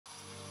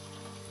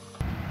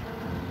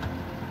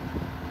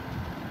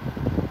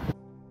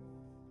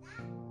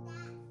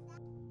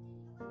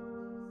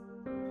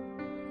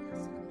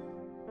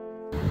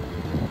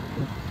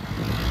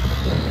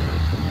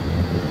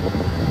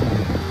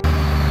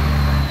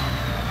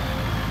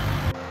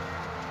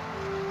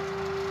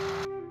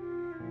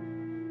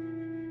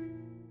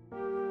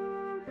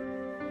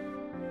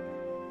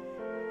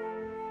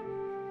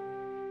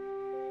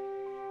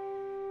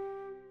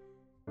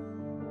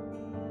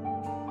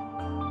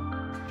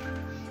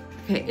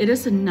Okay, it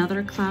is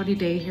another cloudy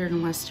day here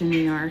in Western New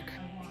York.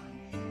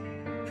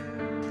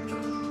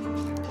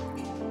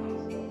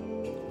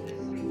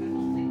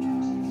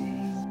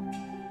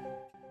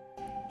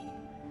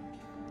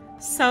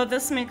 So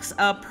this makes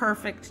a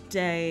perfect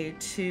day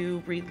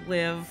to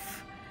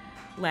relive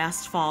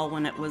last fall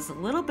when it was a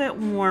little bit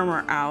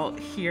warmer out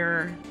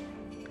here.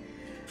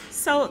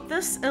 So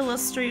this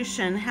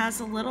illustration has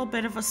a little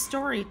bit of a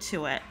story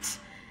to it.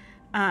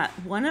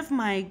 One of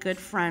my good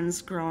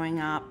friends growing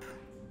up,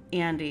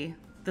 Andy,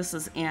 this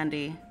is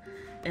Andy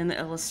in the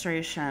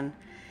illustration,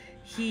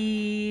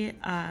 he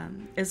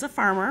is a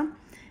farmer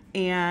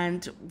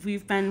and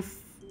we've been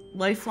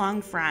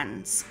lifelong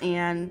friends,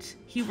 and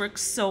he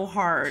works so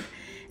hard,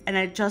 and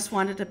I just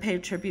wanted to pay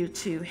tribute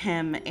to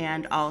him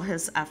and all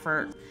his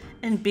effort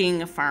in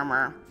being a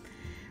farmer.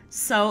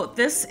 So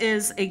this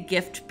is a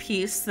gift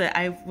piece that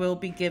I will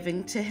be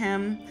giving to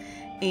him,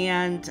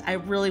 and I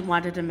really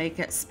wanted to make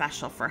it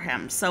special for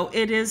him. So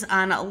it is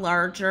on a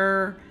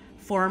larger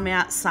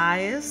format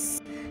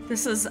size.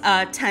 This is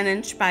a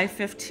 10-inch by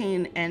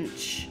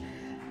 15-inch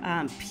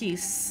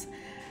piece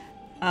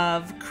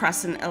of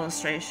Crescent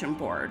illustration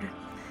board.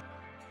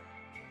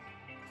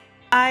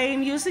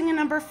 I'm using a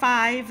number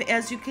 5,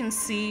 as you can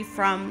see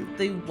from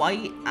the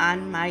white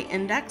on my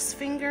index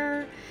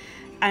finger.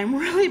 I'm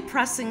really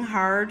pressing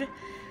hard.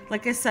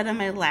 Like I said in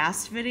my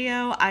last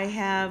video, I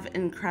have an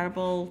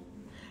incredible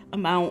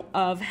amount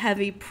of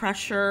heavy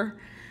pressure.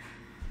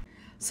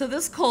 So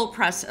this cold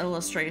press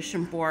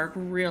illustration board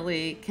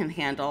really can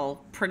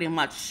handle pretty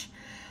much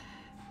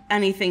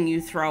anything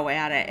you throw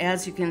at it.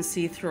 As you can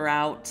see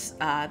throughout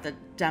the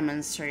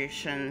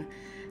demonstration,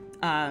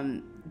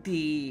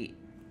 the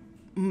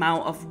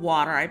amount of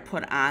water I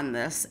put on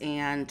this,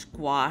 and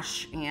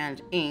gouache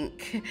and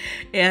ink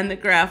and the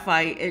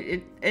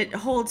graphite, it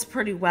holds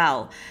pretty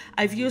well.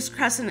 I've used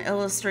Crescent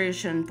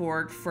illustration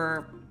board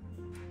for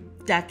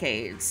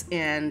decades,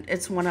 and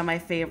it's one of my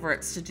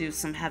favorites to do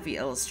some heavy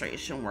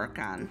illustration work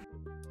on.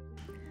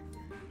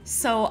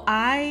 So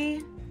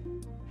I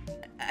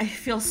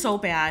feel so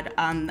bad.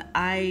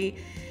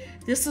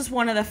 This is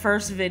one of the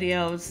first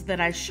videos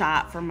that I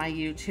shot for my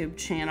YouTube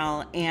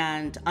channel,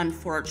 and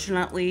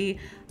unfortunately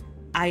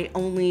I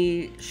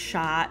only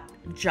shot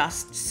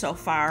just so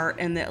far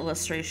in the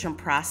illustration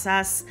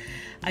process.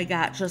 I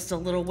got just a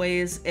little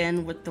ways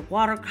in with the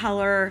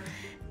watercolor,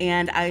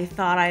 and I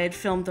thought I had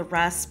filmed the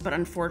rest, but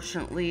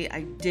unfortunately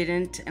I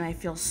didn't, and I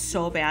feel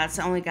so bad.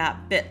 So I only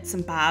got bits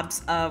and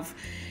bobs of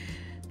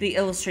the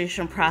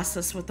illustration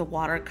process with the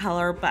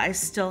watercolor, but I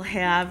still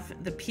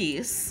have the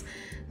piece,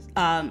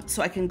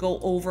 so I can go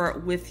over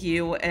it with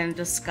you and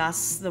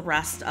discuss the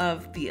rest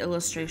of the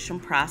illustration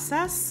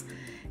process.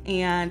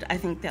 And I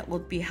think that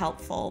would be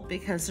helpful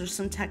because there's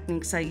some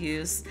techniques I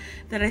use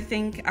that I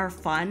think are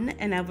fun,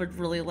 and I would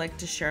really like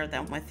to share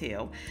them with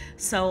you.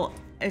 So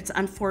it's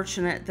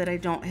unfortunate that I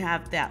don't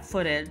have that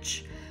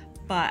footage,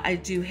 but I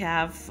do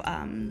have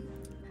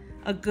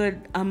a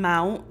good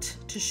amount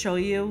to show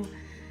you,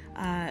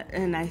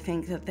 and I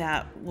think that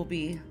that will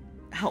be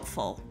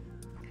helpful.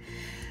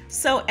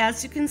 So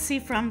as you can see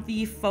from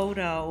the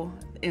photo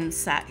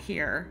inset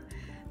here,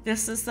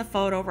 this is the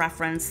photo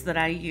reference that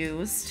I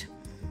used.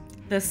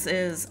 This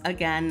is,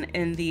 again,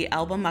 in the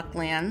Elba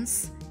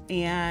Mucklands,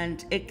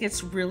 and it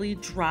gets really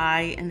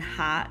dry and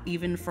hot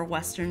even for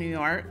Western New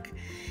York.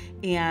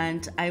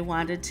 And I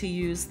wanted to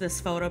use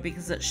this photo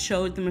because it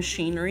showed the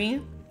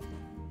machinery,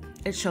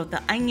 it showed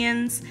the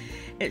onions,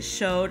 it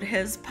showed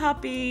his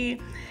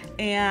puppy,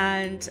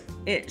 and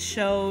it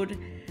showed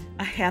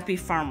a happy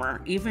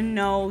farmer. Even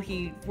though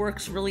he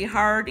works really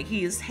hard,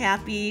 he is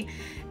happy,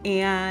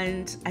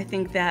 and I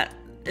think that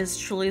is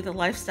truly the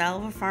lifestyle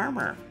of a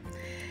farmer.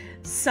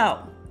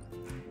 So,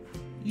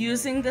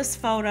 using this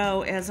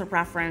photo as a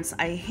reference,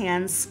 I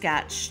hand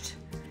sketched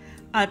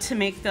to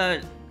make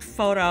the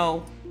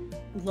photo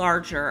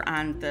larger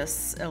on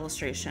this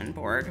illustration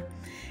board.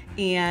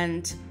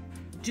 And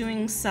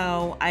doing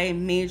so, I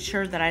made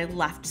sure that I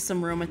left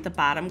some room at the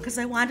bottom because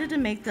I wanted to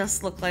make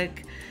this look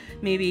like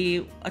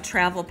maybe a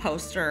travel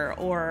poster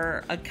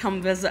or a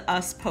come visit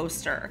us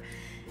poster.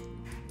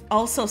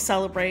 Also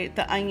celebrate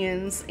the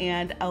onions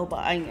and Elba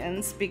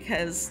onions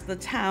because the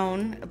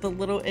town, the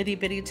little itty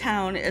bitty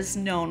town, is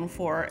known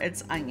for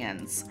its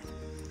onions.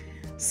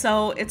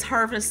 So it's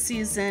harvest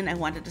season. I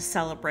wanted to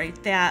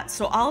celebrate that.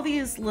 So all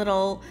these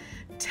little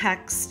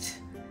text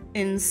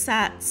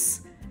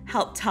insets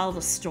help tell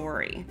the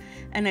story.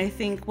 And I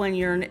think when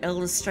you're an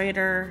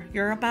illustrator,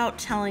 you're about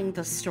telling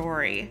the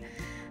story.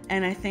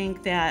 And I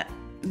think that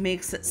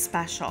makes it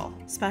special,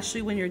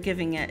 especially when you're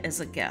giving it as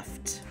a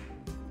gift.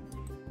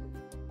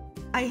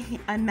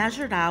 I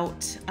measured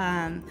out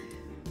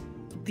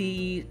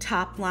the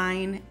top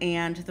line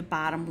and the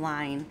bottom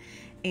line,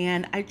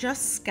 and I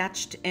just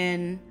sketched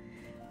in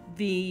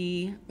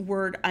the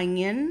word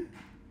onion,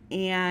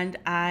 and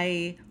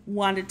I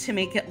wanted to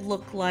make it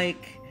look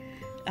like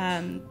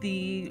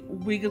the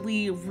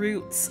wiggly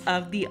roots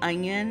of the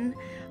onion,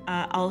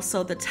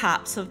 also the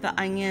tops of the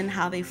onion,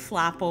 how they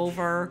flop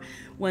over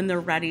when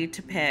they're ready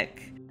to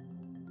pick.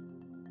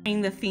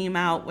 the theme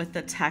out with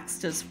the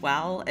text as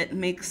well. It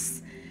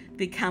makes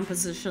the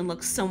composition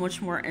look so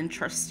much more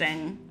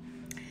interesting.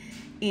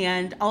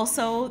 And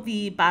also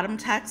the bottom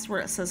text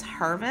where it says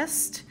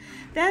harvest,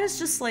 that is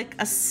just like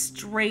a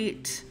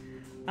straight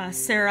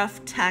serif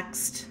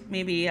text,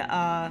 maybe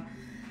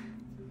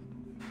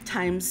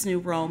Times New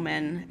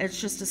Roman.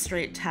 It's just a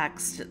straight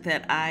text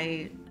that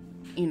I,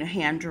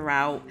 hand drew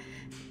out.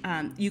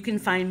 You can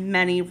find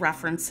many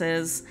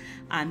references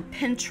on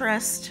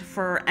Pinterest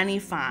for any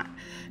font.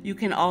 You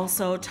can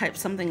also type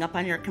something up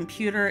on your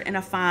computer in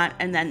a font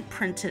and then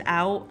print it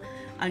out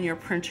on your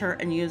printer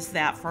and use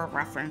that for a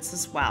reference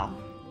as well.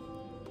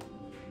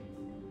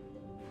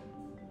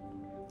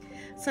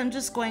 So I'm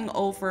just going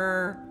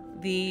over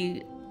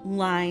the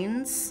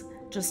lines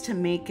just to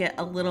make it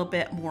a little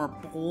bit more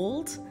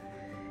bold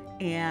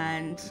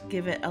and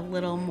give it a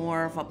little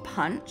more of a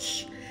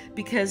punch,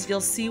 because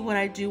you'll see what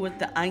I do with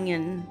the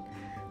onion,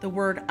 the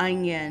word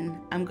onion.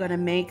 I'm going to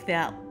make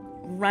that,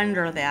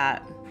 render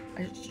that,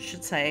 I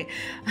should say,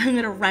 I'm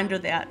going to render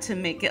that to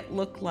make it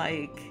look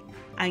like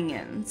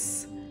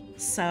onions.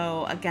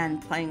 So again,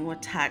 playing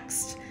with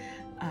text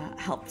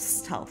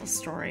helps tell the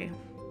story.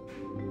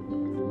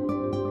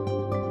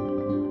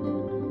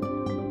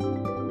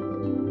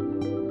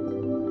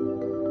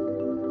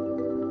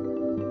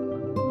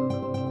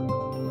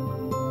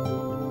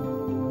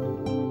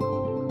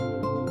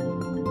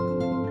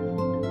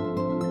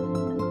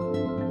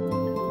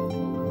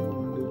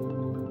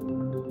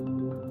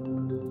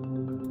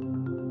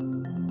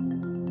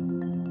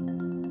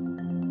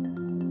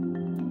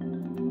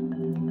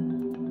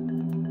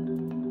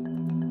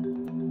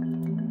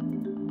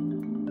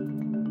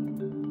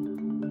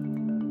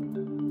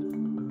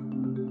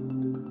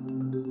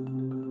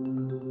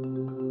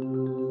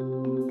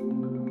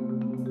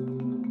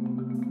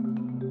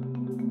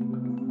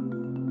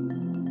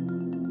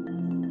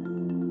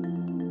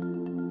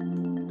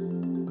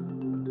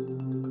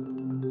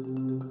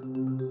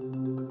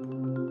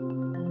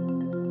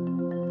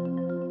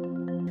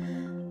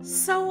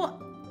 So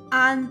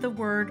on the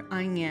word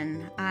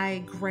onion,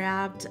 I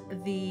grabbed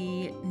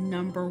the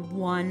number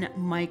 1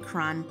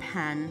 Micron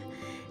pen,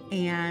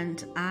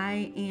 and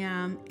I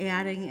am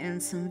adding in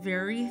some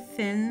very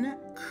thin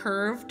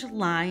curved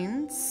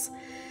lines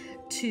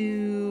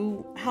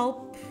to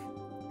help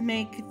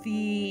make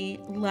the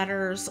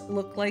letters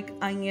look like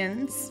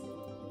onions.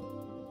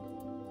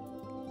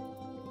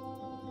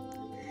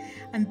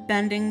 I'm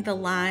bending the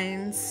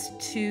lines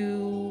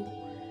to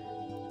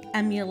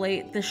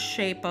emulate the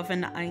shape of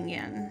an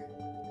onion.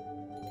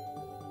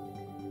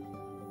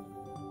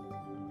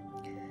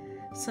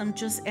 So I'm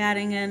just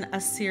adding in a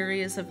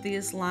series of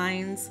these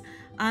lines.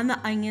 On the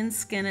onion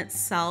skin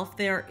itself,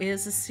 there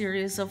is a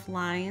series of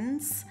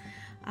lines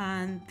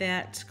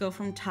that go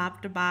from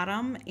top to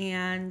bottom,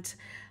 and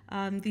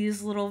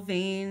these little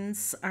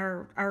veins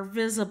are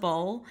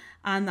visible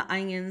on the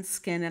onion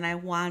skin, and I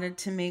wanted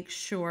to make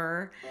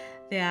sure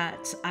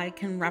that I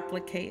can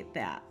replicate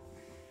that.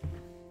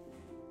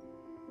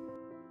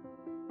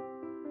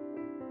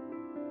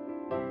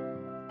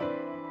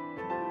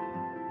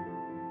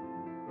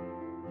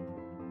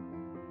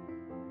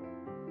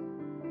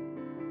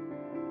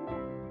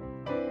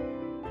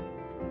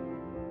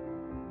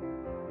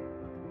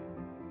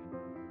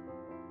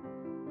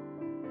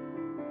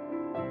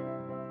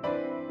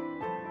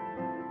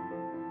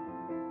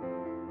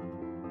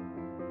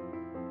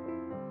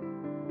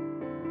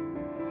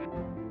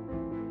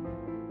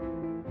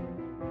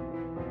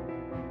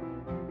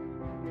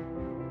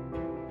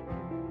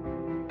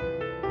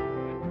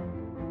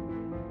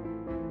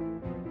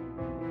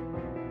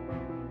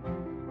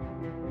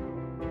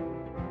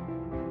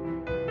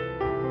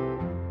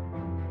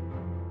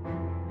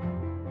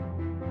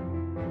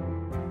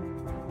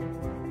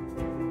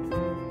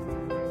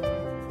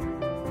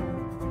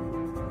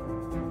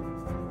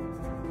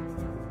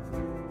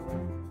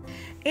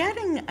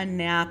 Adding a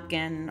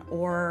napkin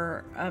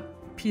or a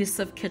piece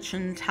of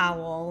kitchen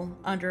towel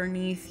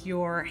underneath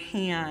your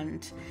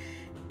hand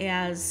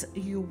as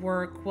you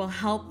work will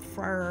help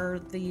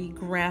for the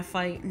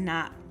graphite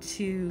not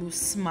to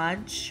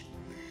smudge.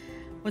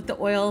 With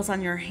the oils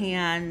on your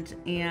hand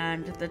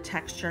and the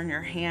texture in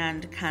your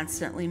hand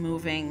constantly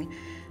moving,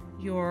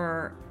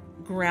 your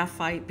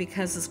graphite,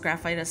 because this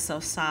graphite is so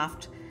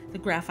soft, the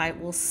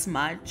graphite will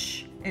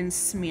smudge and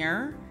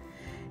smear.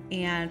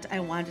 And I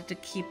wanted to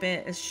keep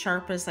it as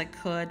sharp as I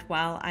could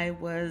while I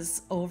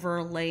was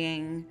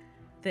overlaying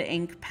the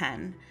ink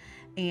pen.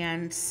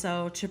 And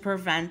so to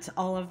prevent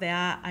all of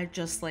that, I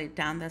just laid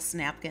down this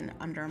napkin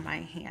under my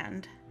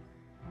hand.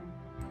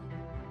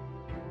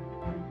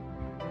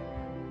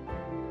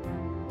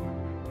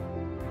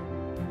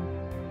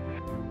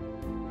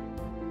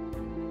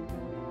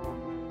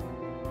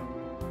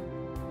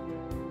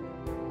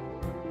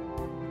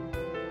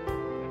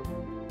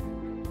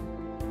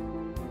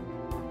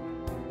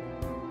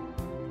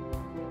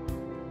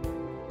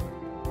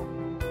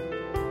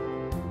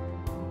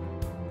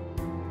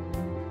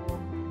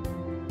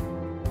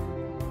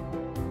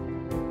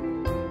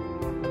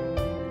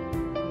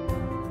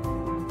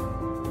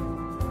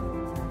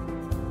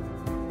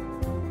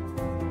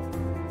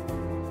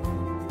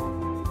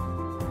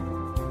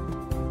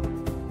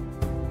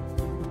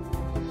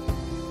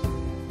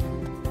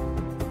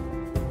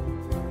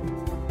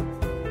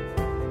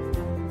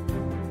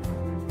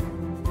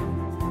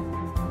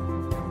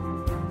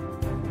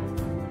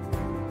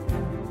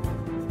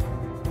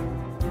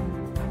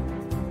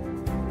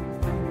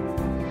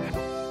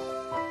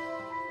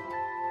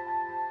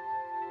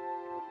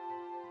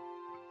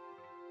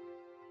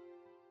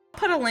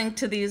 link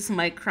to these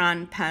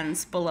Micron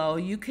pens below.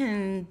 You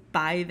can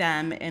buy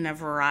them in a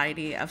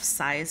variety of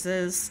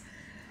sizes.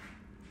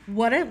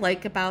 What I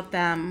like about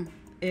them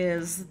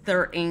is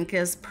their ink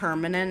is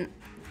permanent.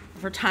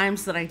 For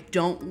times that I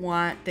don't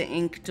want the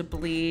ink to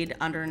bleed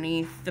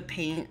underneath the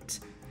paint,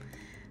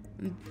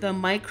 the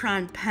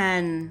Micron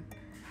pen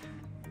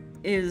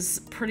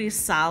is pretty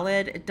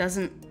solid. It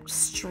doesn't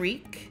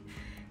streak,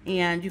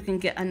 and you can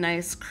get a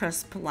nice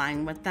crisp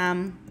line with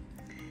them.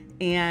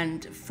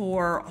 And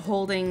for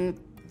holding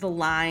the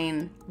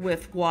line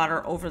with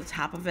water over the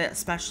top of it,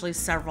 especially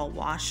several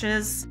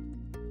washes.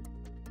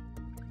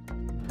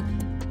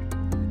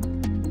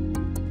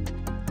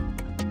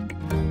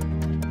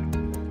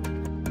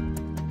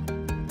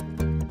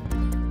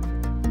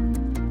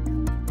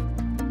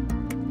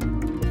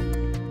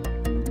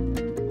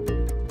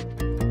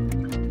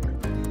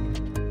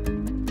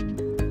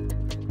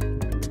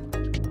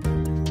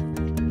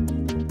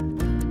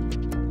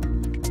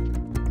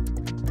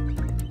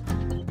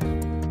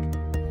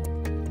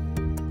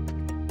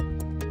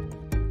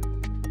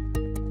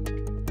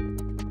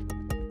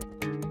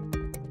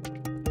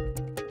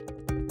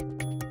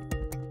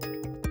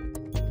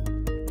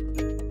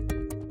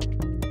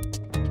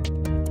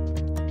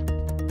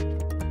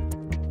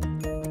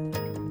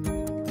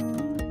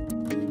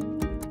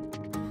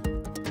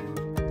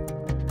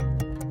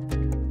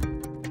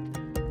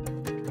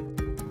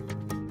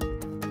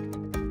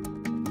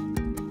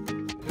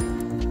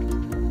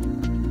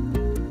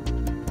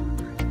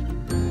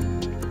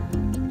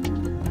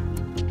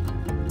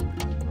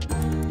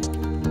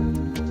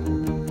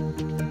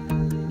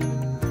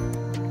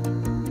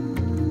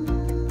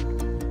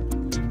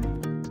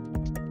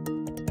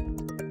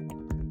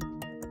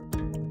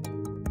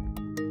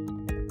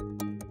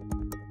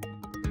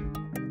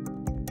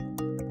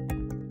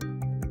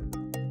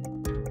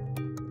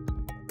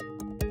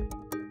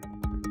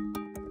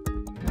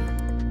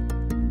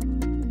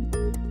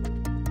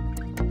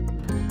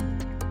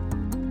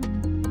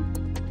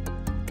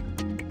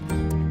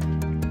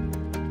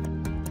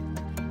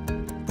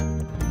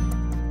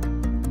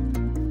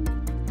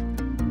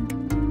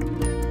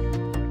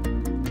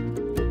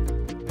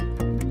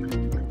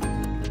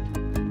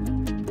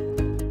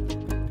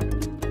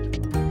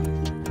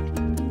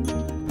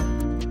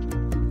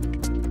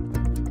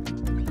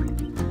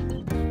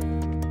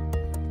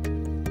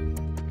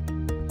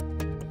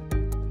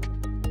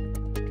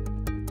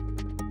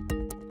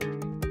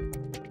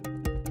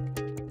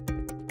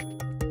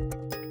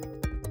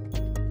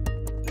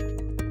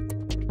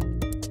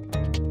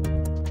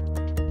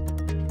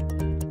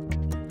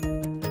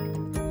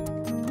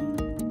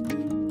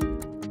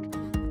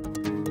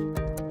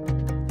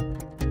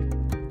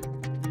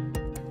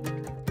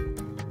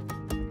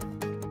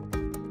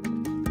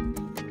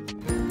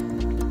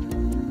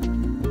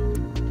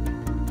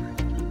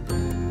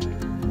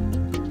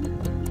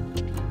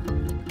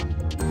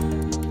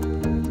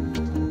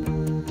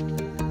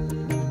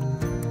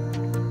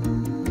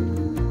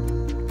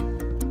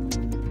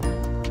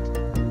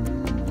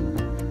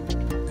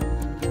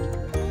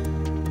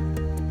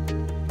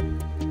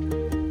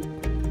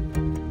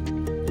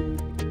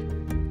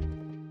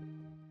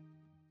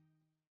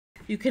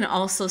 You can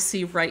also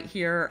see right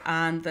here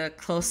on the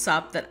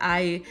close-up that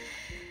I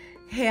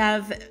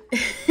have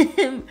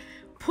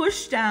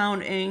pushed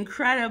down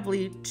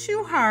incredibly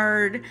too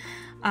hard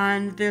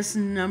on this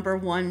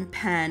 #1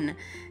 pen,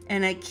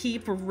 and I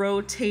keep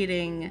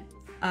rotating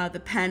the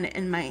pen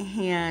in my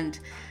hand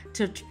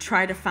to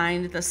try to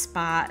find the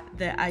spot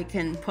that I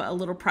can put a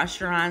little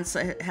pressure on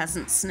so it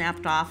hasn't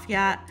snapped off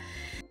yet.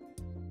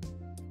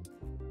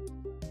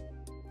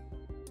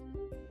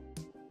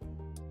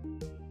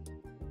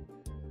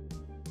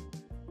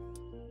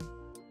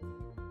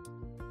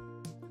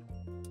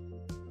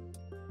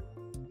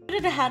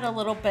 Put it ahead a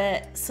little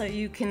bit so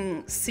you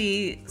can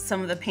see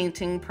some of the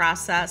painting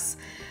process.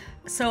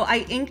 So I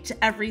inked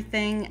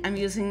everything. I'm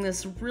using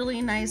this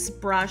really nice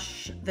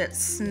brush that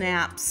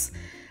snaps.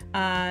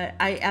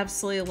 I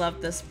absolutely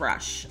love this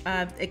brush.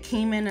 It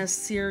came in a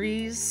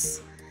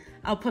series.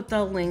 I'll put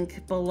the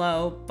link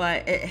below,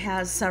 but it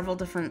has several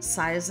different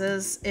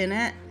sizes in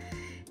it.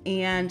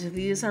 And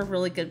these are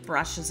really good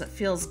brushes. It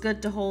feels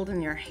good to hold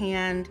in your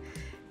hand,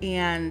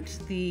 and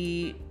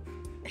the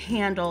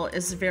handle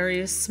is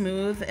very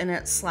smooth and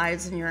it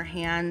slides in your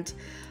hand,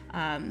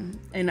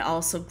 and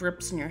also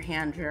grips in your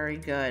hand very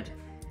good.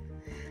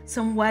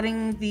 So I'm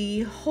wetting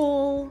the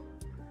whole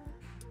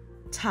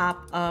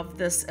top of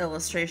this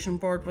illustration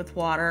board with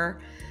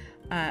water.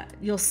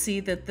 You'll see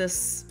that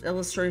this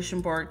illustration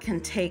board can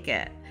take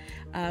it.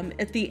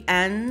 At the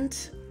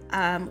end,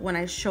 when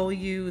I show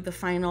you the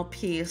final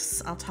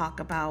piece, I'll talk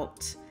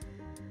about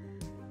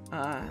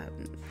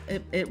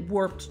it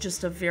warped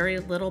just a very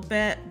little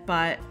bit,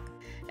 but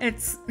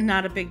it's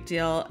not a big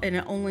deal, and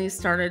it only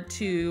started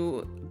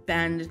to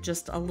bend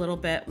just a little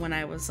bit when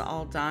I was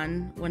all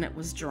done, when it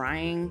was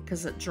drying,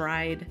 because it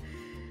dried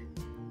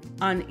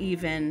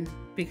uneven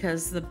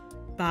because the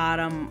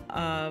bottom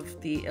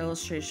of the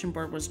illustration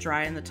board was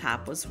dry and the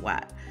top was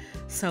wet.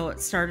 So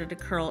it started to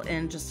curl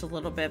in just a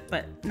little bit,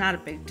 but not a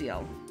big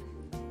deal.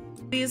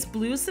 These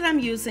blues that I'm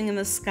using in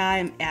the sky,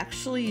 I'm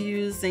actually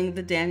using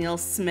the Daniel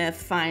Smith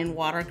Fine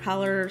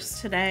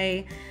Watercolors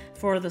today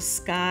for the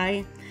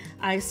sky.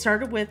 I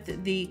started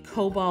with the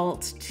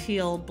Cobalt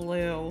Teal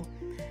Blue,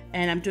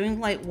 and I'm doing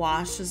light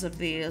washes of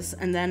these,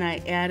 and then I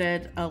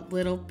added a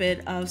little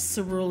bit of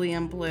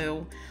Cerulean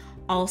Blue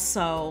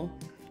also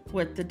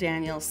with the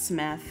Daniel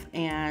Smith,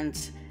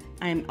 and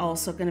I'm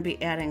also going to be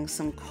adding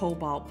some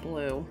Cobalt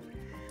Blue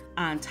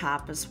on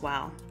top as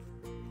well.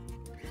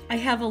 I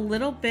have a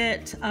little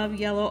bit of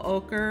yellow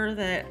ochre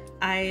that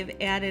I've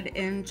added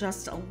in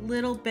just a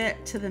little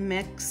bit to the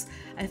mix.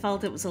 I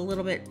felt it was a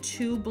little bit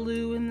too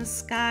blue in the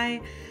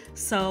sky,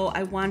 so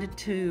I wanted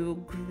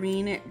to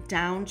green it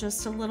down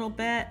just a little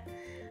bit.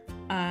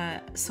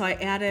 So I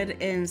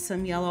added in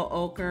some yellow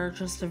ochre,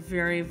 just a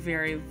very,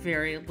 very,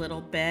 very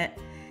little bit,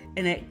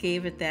 and it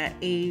gave it that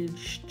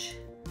aged,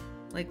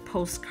 like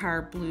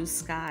postcard blue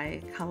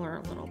sky color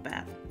a little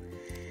bit.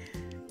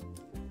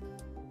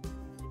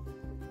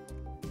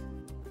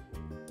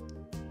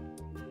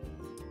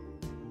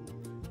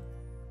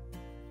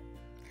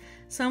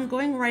 So I'm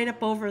going right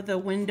up over the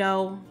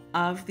window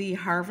of the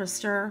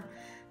harvester.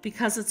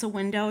 Because it's a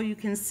window, you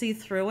can see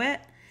through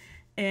it.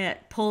 It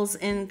pulls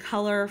in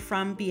color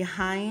from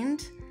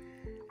behind,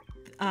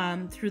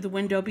 through the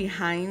window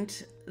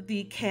behind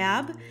the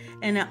cab,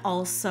 and it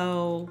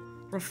also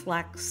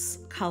reflects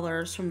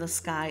colors from the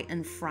sky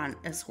in front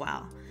as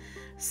well.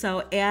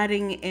 So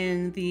adding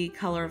in the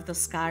color of the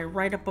sky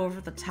right up over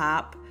the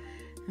top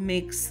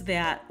makes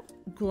that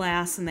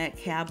glass in that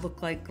cab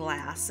look like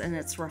glass, and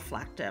it's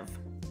reflective.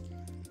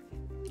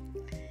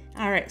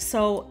 All right,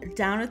 so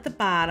down at the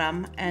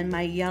bottom and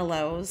my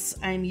yellows,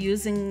 I'm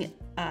using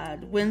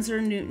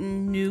Winsor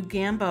Newton New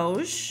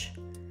Gamboge.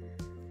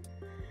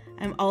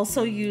 I'm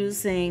also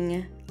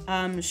using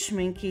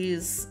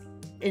Schmincke's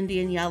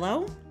Indian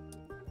Yellow.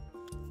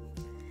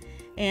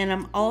 And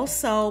I'm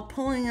also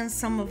pulling in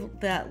some of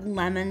that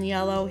lemon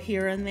yellow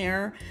here and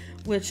there,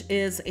 which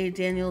is a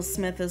Daniel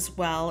Smith as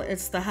well.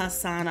 It's the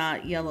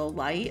Hansa Yellow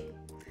Light.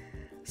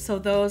 So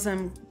those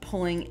I'm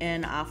pulling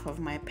in off of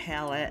my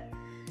palette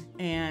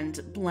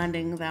and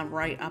blending them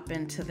right up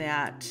into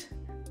that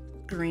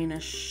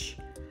greenish,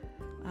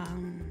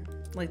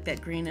 like that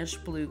greenish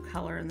blue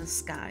color in the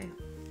sky.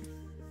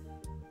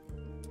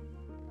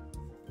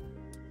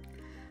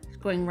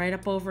 Going right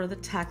up over the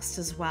text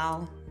as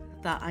well,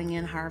 the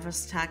onion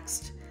harvest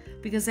text,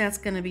 because that's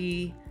going to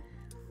be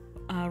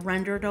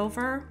rendered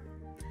over.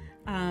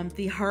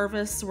 The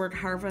harvest, word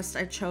harvest,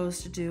 I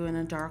chose to do in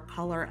a dark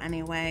color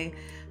anyway,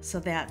 so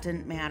that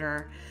didn't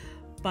matter.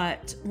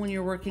 But when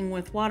you're working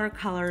with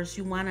watercolors,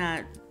 you want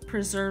to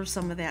preserve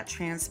some of that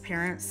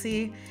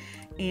transparency.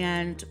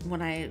 And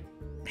when I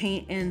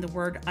paint in the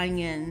word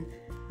onion,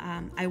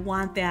 I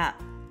want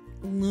that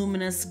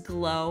luminous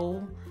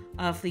glow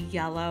of the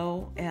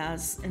yellow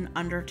as an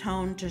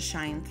undertone to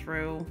shine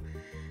through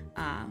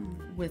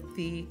with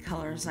the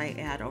colors I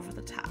add over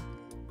the top.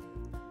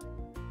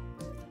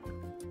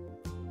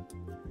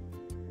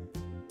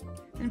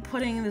 And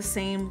putting the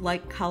same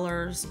light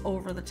colors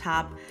over the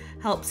top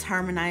helps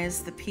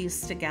harmonize the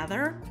piece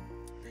together.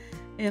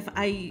 If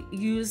I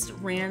used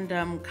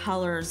random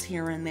colors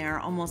here and there,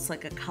 almost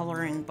like a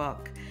coloring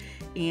book,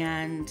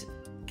 and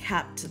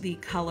kept the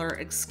color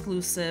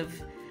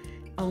exclusive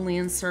only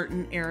in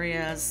certain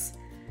areas,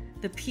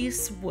 the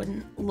piece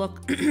wouldn't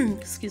look,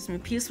 excuse me,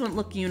 piece wouldn't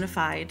look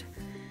unified,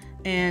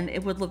 and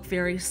it would look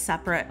very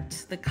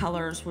separate. The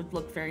colors would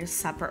look very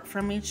separate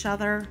from each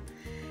other.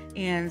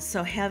 And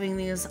so having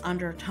these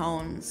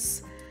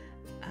undertones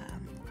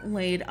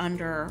laid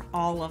under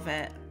all of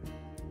it,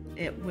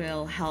 it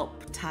will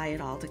help tie it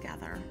all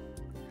together.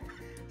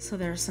 So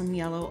there's some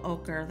yellow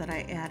ochre that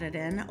I added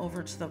in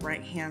over to the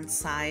right hand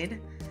side.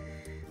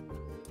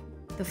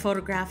 The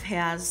photograph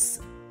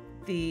has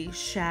the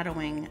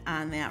shadowing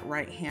on that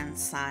right hand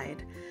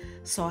side,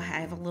 so I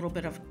have a little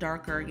bit of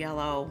darker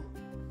yellow,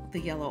 the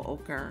yellow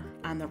ochre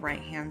on the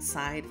right hand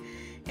side,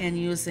 and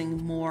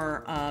using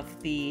more of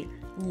the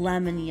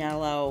lemon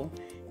yellow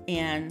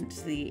and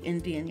the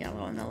Indian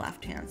yellow on the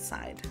left hand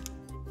side.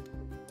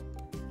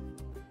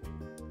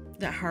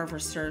 The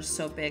harvester is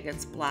so big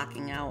it's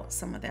blocking out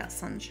some of that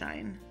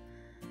sunshine.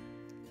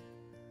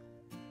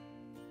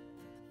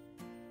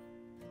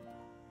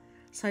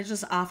 So I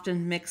just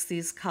often mix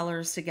these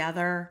colors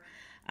together,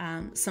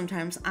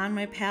 sometimes on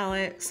my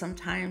palette,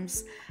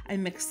 sometimes I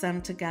mix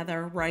them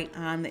together right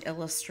on the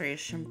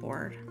illustration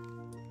board.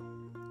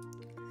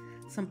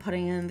 So I'm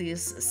putting in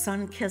these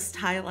sun-kissed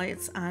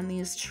highlights on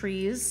these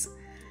trees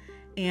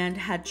and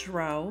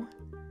hedgerow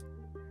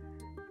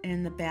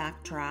in the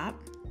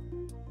backdrop.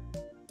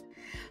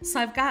 So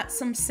I've got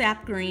some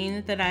sap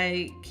green that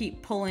I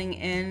keep pulling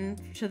in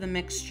to the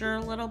mixture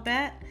a little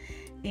bit.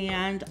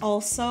 And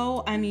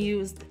also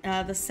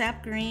the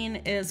sap green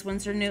is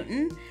Winsor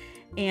Newton,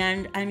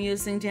 and I'm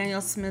using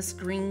Daniel Smith's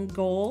Green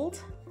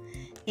Gold.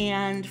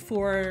 And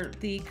for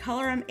the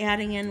color I'm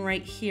adding in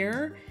right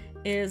here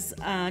is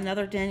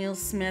another Daniel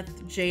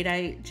Smith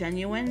Jadeite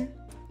Genuine,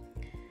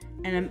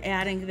 and I'm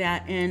adding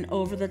that in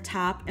over the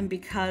top. And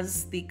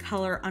because the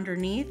color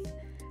underneath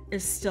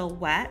is still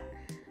wet,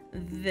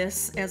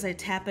 this, as I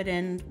tap it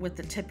in with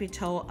the tippy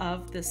toe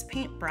of this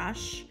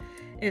paintbrush,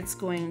 it's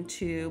going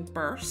to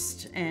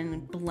burst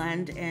and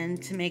blend in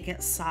to make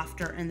it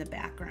softer in the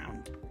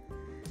background.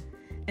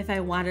 If I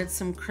wanted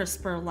some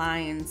crisper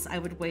lines, I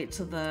would wait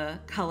till the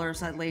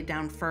colors I laid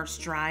down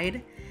first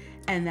dried,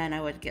 and then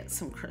I would get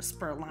some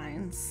crisper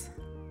lines.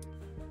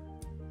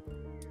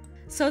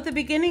 So at the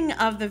beginning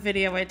of the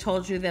video, I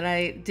told you that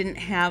I didn't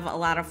have a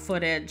lot of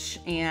footage,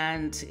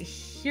 and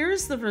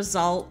here's the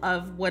result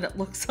of what it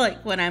looks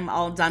like when I'm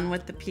all done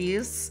with the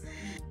piece.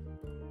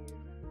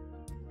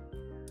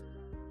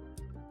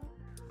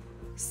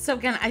 So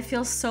again, I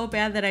feel so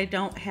bad that I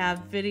don't have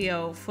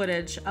video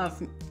footage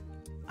of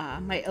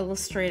my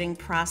illustrating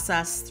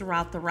process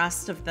throughout the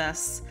rest of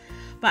this,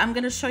 but I'm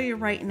going to show you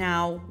right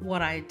now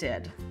what I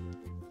did.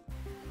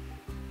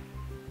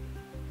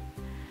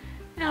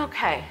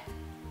 Okay,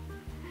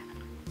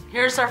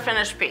 here's our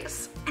finished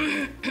piece.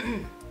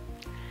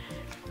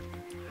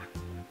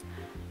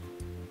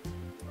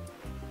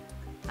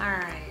 All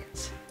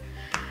right,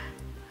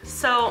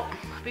 so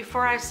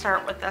before I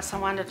start with this, I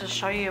wanted to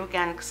show you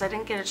again, because I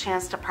didn't get a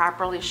chance to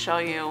properly show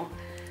you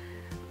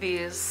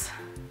these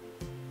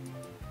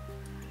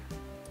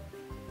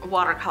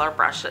watercolor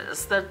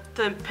brushes, the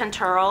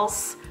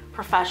Pinturale's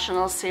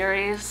Professional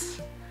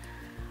Series,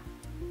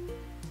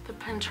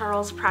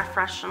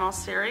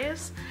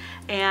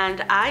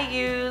 and I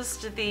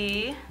used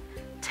the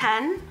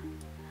 10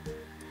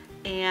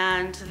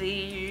 and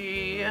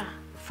the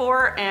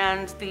 4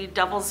 and the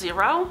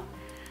 00.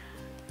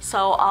 So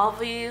all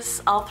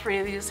three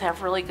of these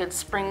have really good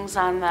springs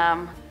on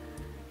them,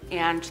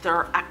 and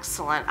they're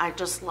excellent. I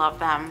just love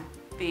them.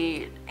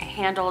 The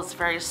handle is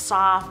very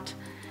soft.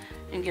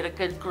 You can get a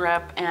good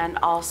grip, and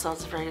also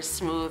it's very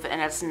smooth, and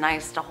it's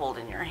nice to hold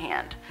in your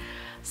hand.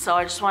 So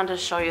I just wanted to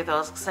show you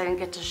those because I didn't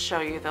get to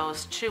show you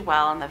those too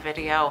well in the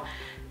video.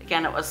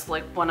 Again, it was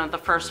like one of the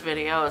first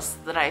videos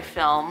that I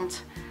filmed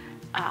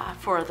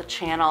for the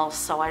channel,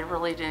 so I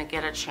really didn't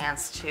get a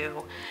chance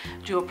to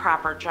do a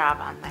proper job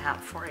on that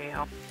for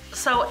you.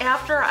 So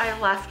after I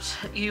left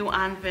you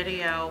on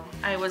video,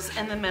 I was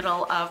in the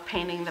middle of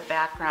painting the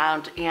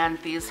background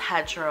and these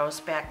hedgerows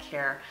back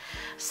here.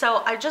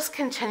 So I just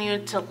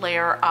continued to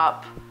layer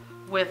up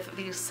with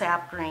the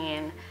sap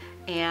green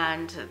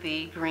and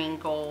the green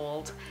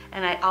gold,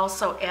 and I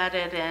also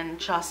added in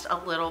just a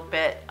little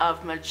bit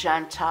of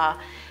magenta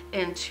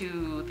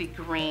into the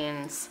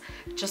greens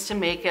just to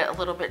make it a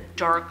little bit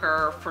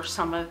darker for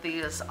some of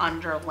these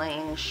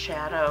underlaying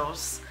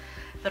shadows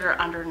that are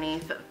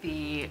underneath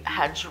the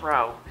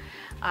hedgerow.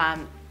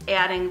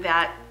 Adding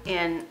that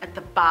in at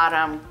the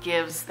bottom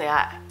gives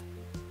that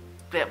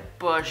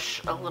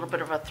bush a little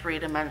bit of a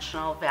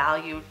three-dimensional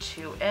value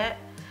to it.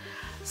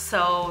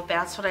 So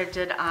that's what I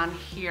did on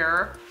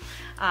here.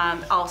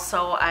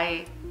 Also,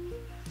 I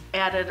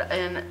added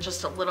in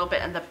just a little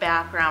bit in the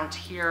background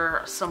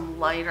here, some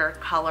lighter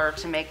color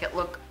to make it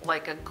look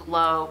like a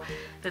glow,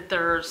 that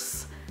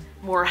there's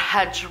more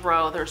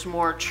hedgerow, there's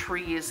more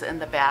trees in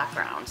the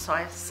background. So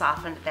I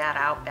softened that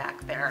out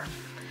back there.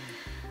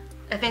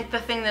 I think the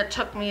thing that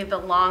took me the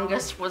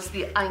longest was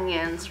the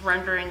onions,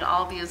 rendering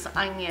all these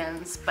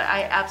onions, but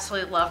I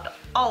absolutely loved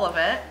all of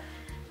it.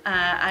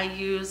 I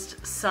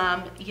used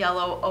some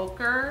yellow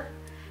ochre,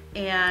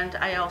 and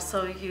I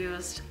also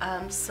used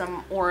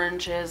some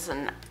oranges,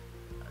 and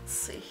let's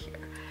see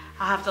here.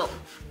 I'll have to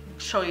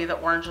show you the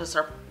oranges,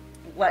 or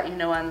let you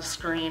know on the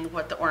screen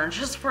what the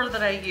oranges were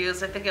that I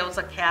used. I think it was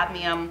a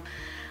cadmium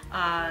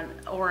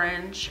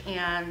orange,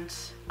 and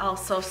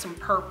also some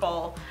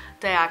purple,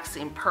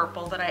 dioxazine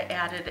purple, that I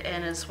added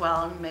in as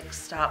well and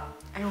mixed up.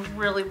 I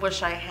really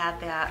wish I had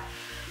that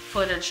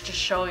footage to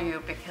show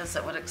you because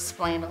it would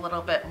explain a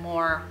little bit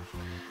more.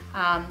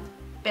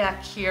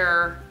 Back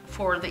here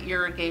for the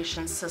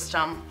irrigation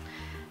system,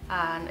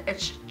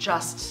 it's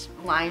just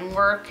line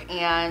work,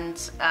 and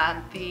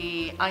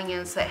the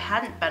onions that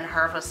hadn't been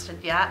harvested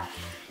yet,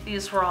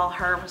 these were all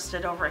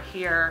harvested over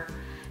here,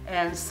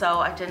 and so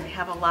I didn't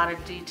have a lot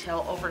of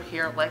detail over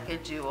here like I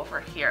do over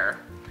here.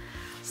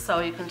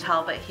 So you can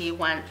tell that he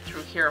went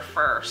through here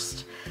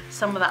first.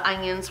 Some of the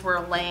onions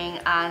were laying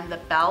on the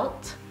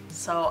belt,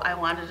 so I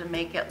wanted to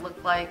make it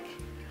look like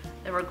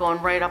they were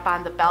going right up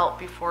on the belt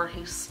before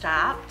he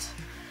stopped.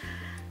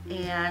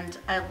 And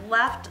I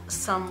left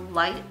some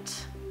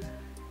light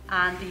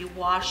on the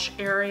wash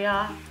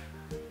area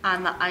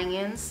on the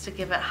onions to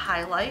give it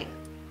highlight,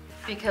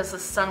 because the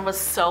sun was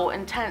so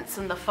intense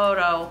in the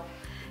photo,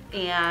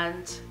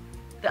 and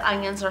the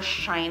onions are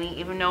shiny.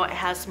 Even though it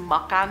has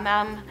muck on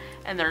them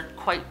and they're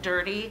quite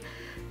dirty,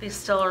 they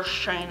still are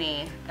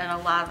shiny in a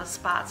lot of the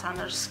spots on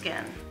their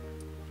skin.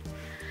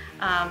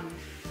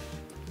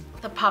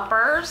 The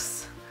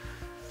puppers,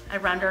 I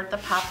rendered the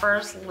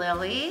puppers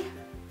Lily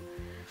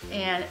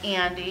and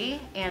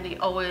Andy. Andy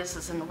always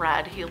is in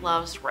red. He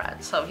loves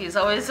red, so he's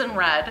always in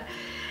red.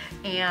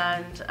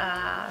 And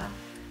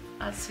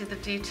let's see the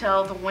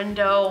detail, the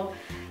window,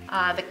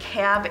 the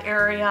cab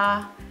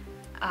area.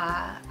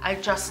 I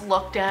just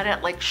looked at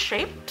it like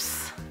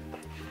shapes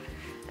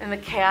in the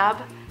cab.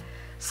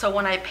 So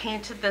when I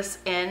painted this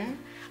in,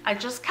 I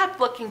just kept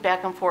looking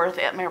back and forth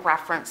at my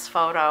reference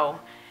photo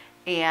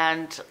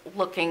and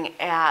looking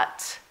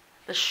at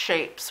the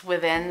shapes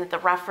within the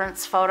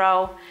reference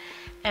photo.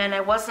 And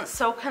I wasn't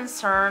so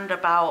concerned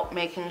about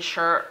making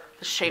sure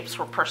the shapes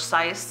were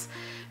precise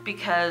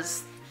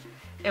because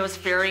it was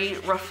very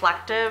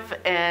reflective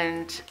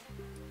and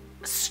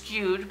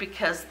skewed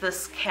because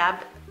this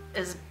cab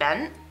is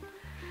bent.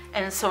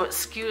 And so it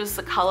skews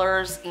the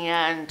colors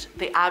and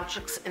the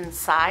objects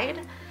inside.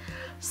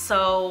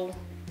 So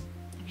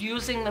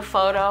using the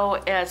photo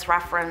as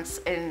reference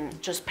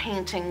and just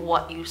painting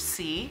what you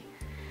see.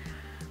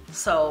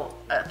 So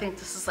I think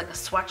this is like a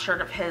sweatshirt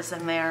of his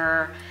in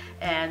there,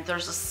 and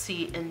there's a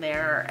seat in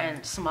there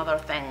and some other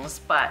things,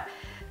 but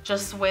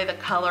just the way the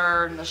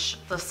color and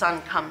the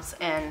sun comes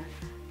in,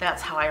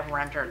 that's how I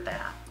rendered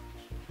that.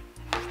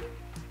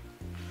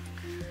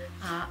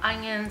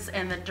 Onions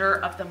and the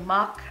dirt of the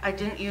muck. I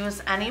didn't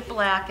use any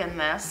black in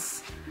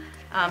this.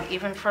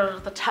 Even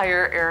for the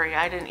tire area,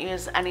 I didn't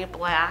use any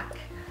black.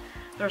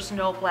 There's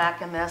no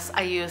black in this.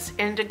 I used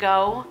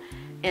indigo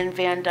and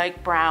Van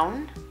Dyke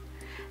brown,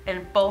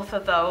 and both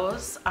of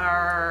those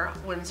are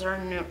Winsor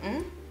 &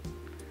 Newton.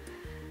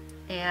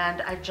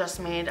 And I just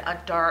made a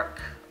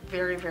dark,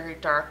 very, very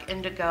dark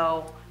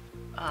indigo.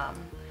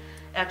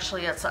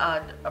 Actually, it's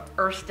a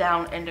earth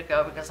down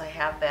indigo because I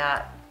have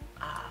that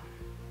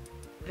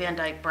Van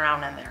Dyke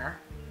brown in there.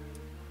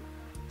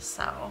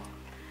 So,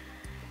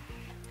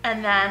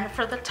 and then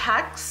for the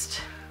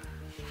text,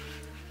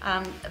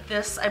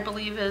 this I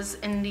believe is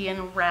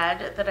Indian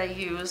red that I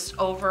used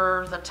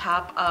over the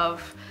top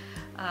of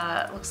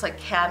it looks like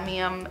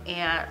cadmium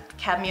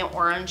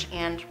orange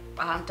and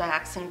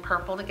dioxazine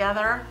purple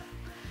together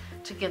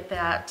to get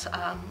that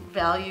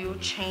value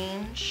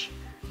change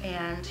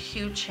and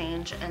hue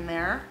change in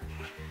there.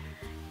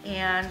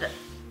 And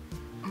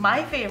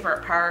my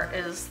favorite part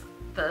is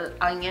the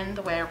onion,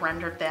 the way I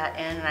rendered that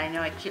in, and I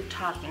know I keep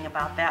talking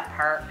about that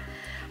part,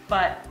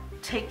 but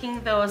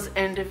taking those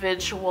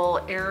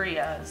individual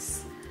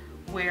areas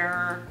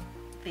where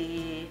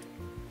I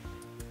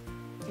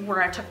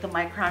took the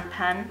Micron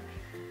pen,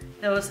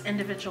 those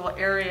individual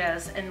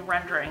areas, and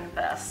rendering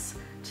this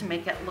to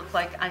make it look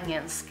like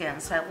onion skin.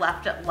 So I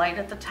left it light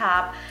at the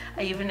top.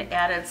 I even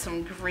added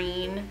some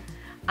green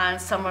on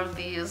some of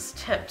these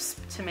tips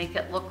to make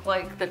it look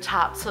like the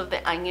tops of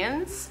the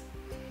onions.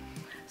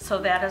 So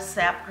that is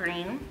sap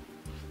green.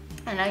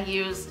 And I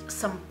used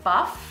some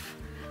buff,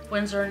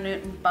 Winsor &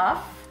 Newton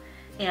buff,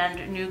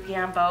 and New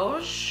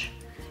Gamboge,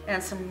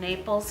 and some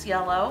Naples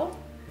yellow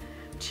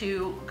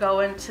to go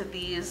into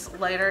these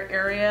lighter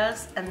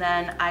areas. And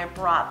then I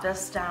brought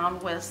this down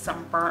with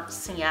some burnt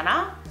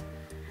sienna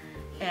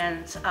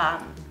and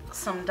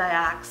some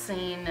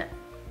dioxazine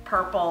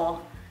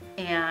purple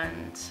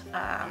and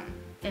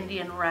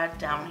Indian red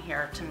down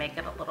here to make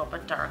it a little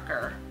bit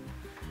darker.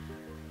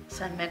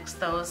 So I mixed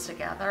those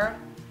together.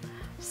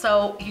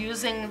 So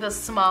using the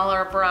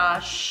smaller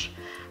brush,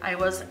 I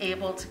was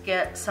able to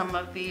get some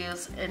of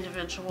these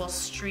individual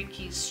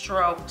streaky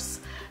strokes,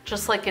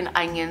 just like an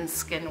onion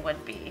skin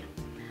would be.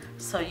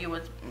 So you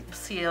would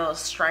see those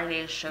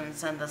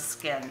striations in the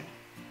skin.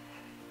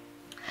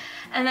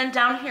 And then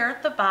down here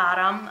at the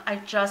bottom, I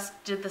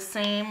just did the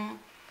same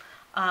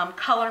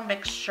color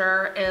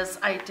mixture as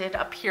I did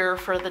up here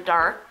for the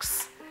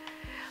darks.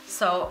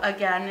 So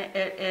again,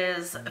 it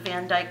is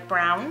Van Dyke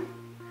brown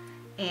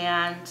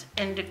and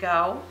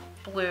indigo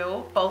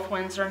blue, both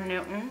Winsor &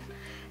 Newton.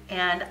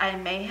 And I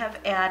may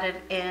have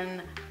added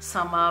in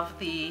some of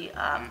the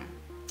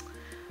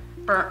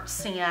burnt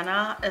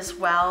sienna as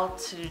well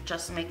to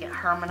just make it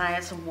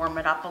harmonize and warm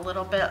it up a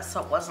little bit so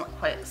it wasn't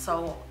quite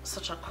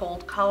such a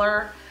cold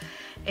color.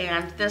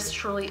 And this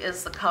truly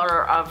is the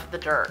color of the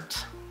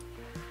dirt.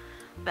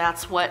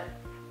 That's what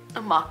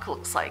the muck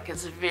looks like.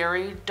 It's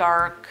very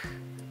dark,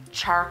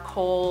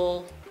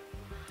 charcoal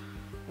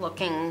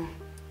looking,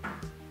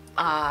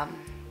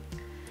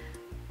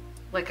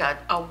 like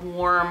a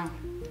warm,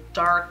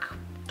 dark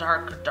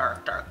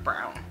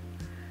brown,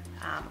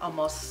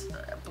 almost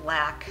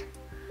black,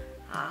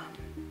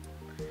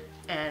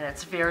 and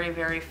it's very,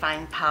 very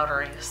fine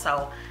powdery.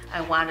 So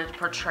I wanted to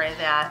portray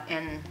that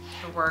in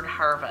the word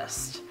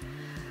harvest.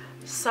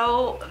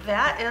 So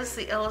that is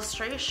the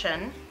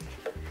illustration.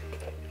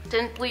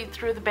 Didn't bleed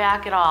through the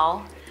back at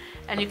all,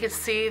 and you can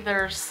see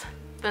this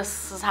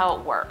is how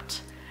it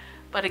worked.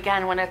 But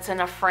again, when it's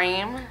in a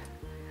frame,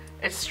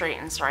 it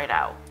straightens right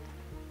out.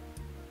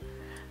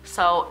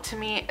 So to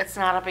me, it's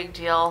not a big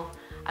deal.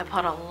 I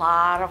put a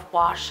lot of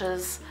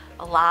washes,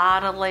 a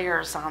lot of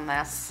layers on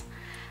this,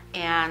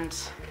 and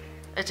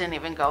it didn't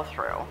even go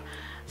through.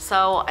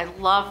 So I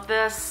love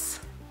this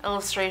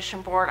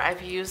illustration board.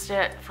 I've used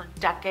it for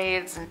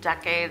decades and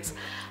decades.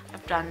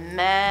 I've done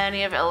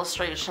many of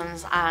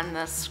illustrations on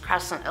this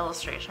Crescent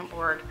illustration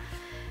board,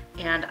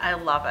 and I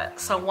love it.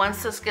 So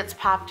once this gets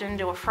popped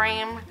into a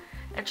frame,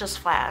 it just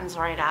flattens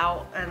right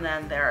out, and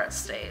then there it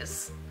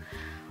stays.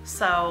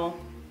 So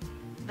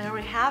there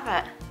we have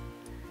it.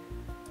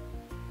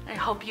 I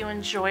hope you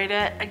enjoyed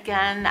it.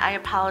 Again, I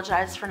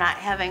apologize for not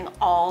having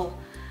all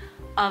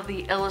of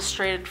the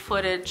illustrated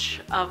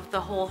footage of the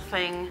whole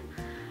thing.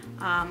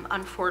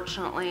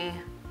 Unfortunately,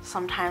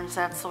 sometimes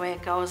that's the way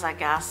it goes, I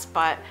guess,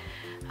 but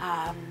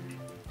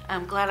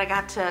I'm glad I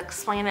got to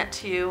explain it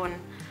to you, and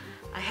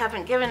I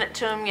haven't given it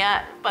to him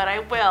yet, but I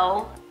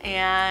will.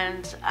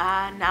 And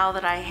now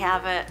that I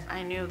have it,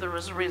 I knew there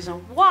was a reason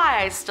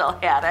why I still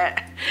had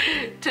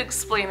it to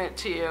explain it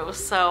to you.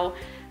 So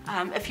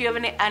if you have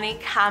any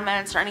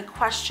comments or any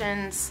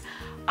questions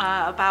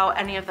about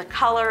any of the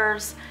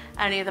colors,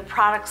 any of the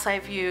products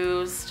I've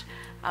used,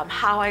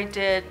 how I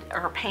did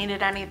or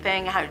painted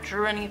anything, how I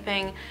drew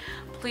anything,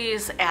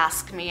 please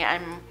ask me.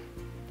 I'm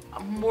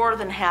more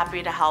than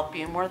happy to help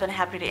you, more than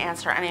happy to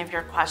answer any of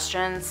your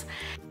questions.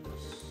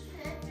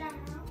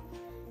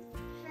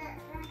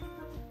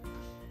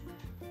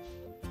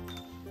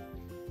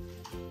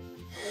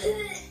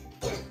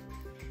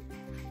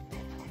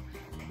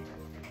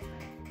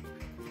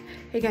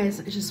 Hey guys,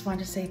 I just wanted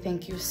to say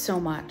thank you so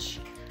much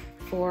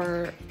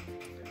for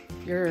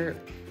your,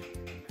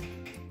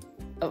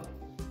 oh,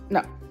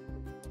 no.